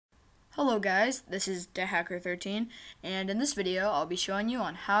Hello guys, this is TheHacker13, and in this video I'll be showing you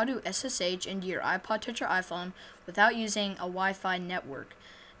on how to SSH into your iPod Touch or iPhone without using a Wi-Fi network.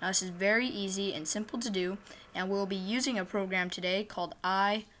 Now this is very easy and simple to do, and we'll be using a program today called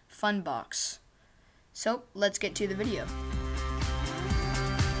iFunbox. So let's get to the video.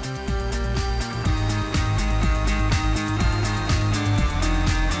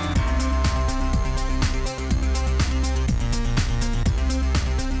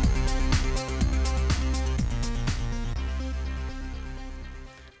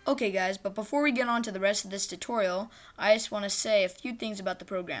 Okay guys, but before we get on to the rest of this tutorial, I just want to say a few things about the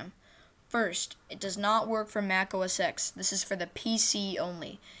program. First, it does not work for Mac OS X. This is for the PC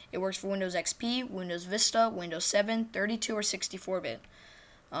only. It works for Windows XP, Windows Vista, Windows 7, 32 or 64-bit.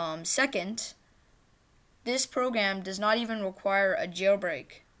 Second, this program does not even require a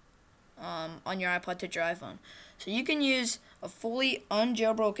jailbreak on your iPod Touch or iPhone. So you can use a fully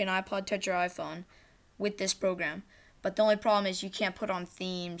unjailbroken iPod Touch or iPhone with this program. But the only problem is you can't put on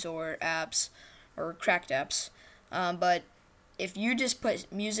themes or apps or cracked apps. But if you just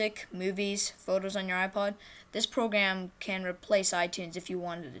put music, movies, photos on your iPod, this program can replace iTunes if you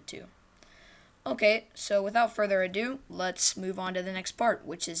wanted it to. Okay, so without further ado, let's move on to the next part,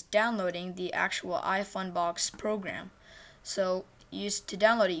 which is downloading the actual iFunbox program. So to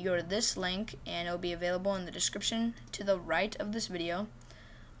download it, you go to this link, and it will be available in the description to the right of this video.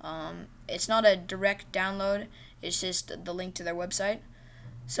 It's not a direct download, it's just the link to their website.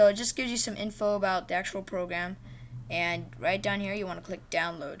 So it just gives you some info about the actual program, and right down here you want to click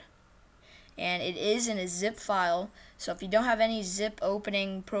download. And it is in a zip file, so if you don't have any zip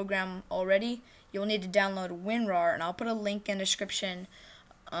opening program already, you'll need to download WinRAR, and I'll put a link in the description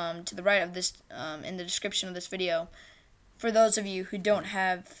to the right of this in the description of this video for those of you who don't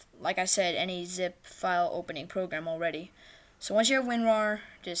have, like I said, any zip file opening program already. So once you have WinRAR,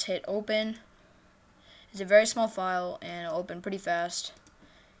 just hit open. It's a very small file and it'll open pretty fast.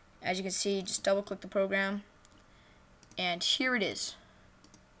 As you can see, just double click the program and here it is.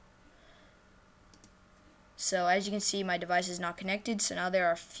 So as you can see, my device is not connected, so now there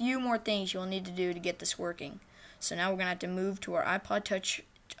are a few more things you'll need to do to get this working. So now we're going to have to move to our iPod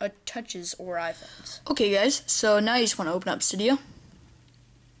Touches or iPhones. Okay guys, so now you just want to open up Studio.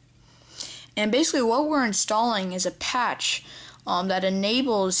 And basically what we're installing is a patch that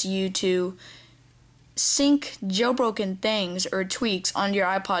enables you to sync jailbroken things or tweaks onto your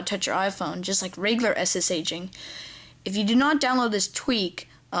iPod Touch or iPhone, just like regular SSHing. If you do not download this tweak,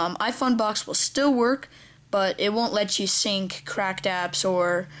 iFunbox will still work, but it won't let you sync cracked apps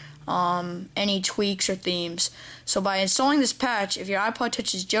or any tweaks or themes. So by installing this patch, if your iPod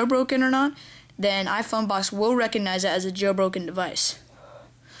Touch is jailbroken or not, then iFunbox will recognize it as a jailbroken device.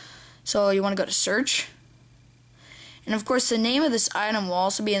 So you want to go to search, and of course the name of this item will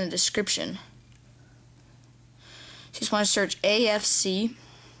also be in the description. So you just want to search AFC,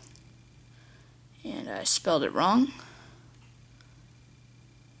 and I spelled it wrong.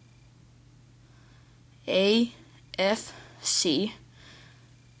 AFC,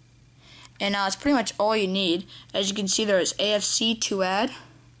 and now it's pretty much all you need. As you can see, there is AFC to add.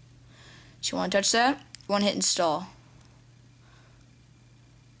 So you want to touch that, you want to hit install.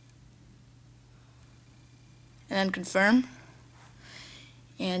 And then confirm,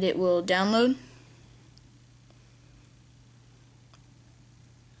 and it will download.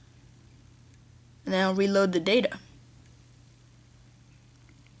 And then I'll reload the data.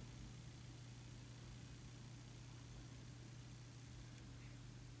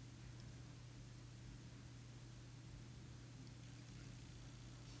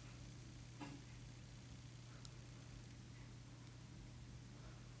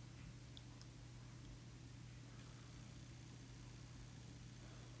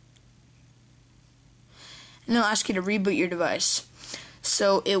 And it'll ask you to reboot your device.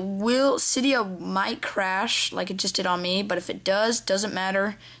 So it will, Cydia might crash like it just did on me, but if it does, doesn't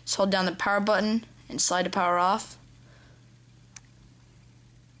matter. Just hold down the power button and slide the power off.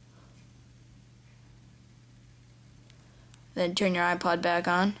 Then turn your iPod back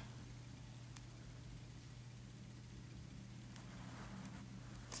on.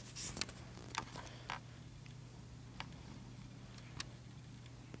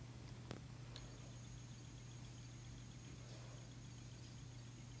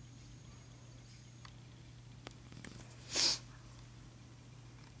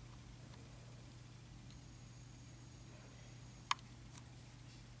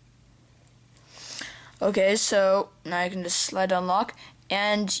 Okay, so now you can just slide to unlock,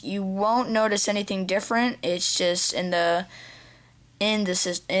 and you won't notice anything different. It's just in the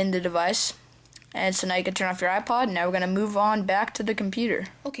device. And so now you can turn off your iPod. Now we're going to move on back to the computer.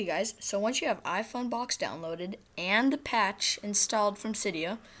 Okay guys, so once you have iPhone box downloaded and the patch installed from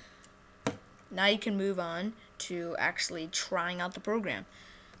Cydia, now you can move on to actually trying out the program.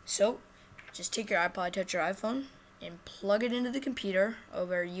 So just take your iPod Touch your iPhone and plug it into the computer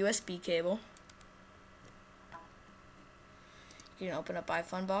over a USB cable. You can open up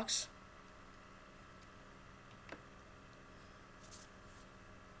iPhone box.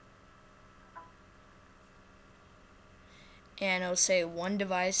 And it'll say one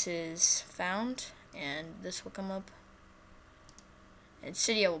device is found, and this will come up, and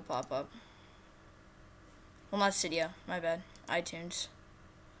Cydia will pop up. Well, not Cydia, my bad, iTunes.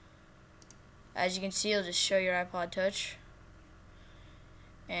 As you can see, it'll just show your iPod Touch,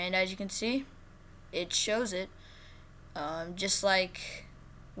 and as you can see, it shows it just like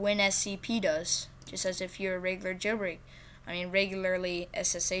WinSCP does, just as if you're a regular regularly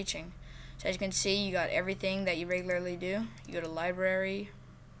SSHing. So as you can see, you got everything that you regularly do. You go to library,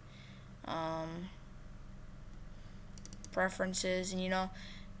 preferences, and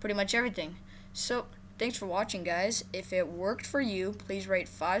pretty much everything. So thanks for watching, guys. If it worked for you, please rate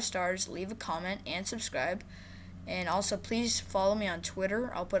 5 stars, leave a comment, and subscribe. And also please follow me on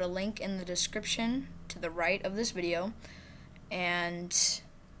Twitter. I'll put a link in the description to the right of this video. And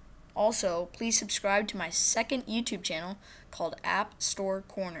also, please subscribe to my second YouTube channel called App Store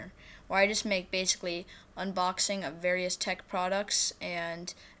Corner, where I just make basically unboxing of various tech products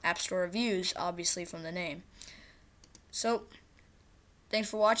and App Store reviews, obviously from the name. So, thanks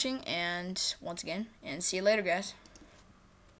for watching, and once again, and see you later, guys.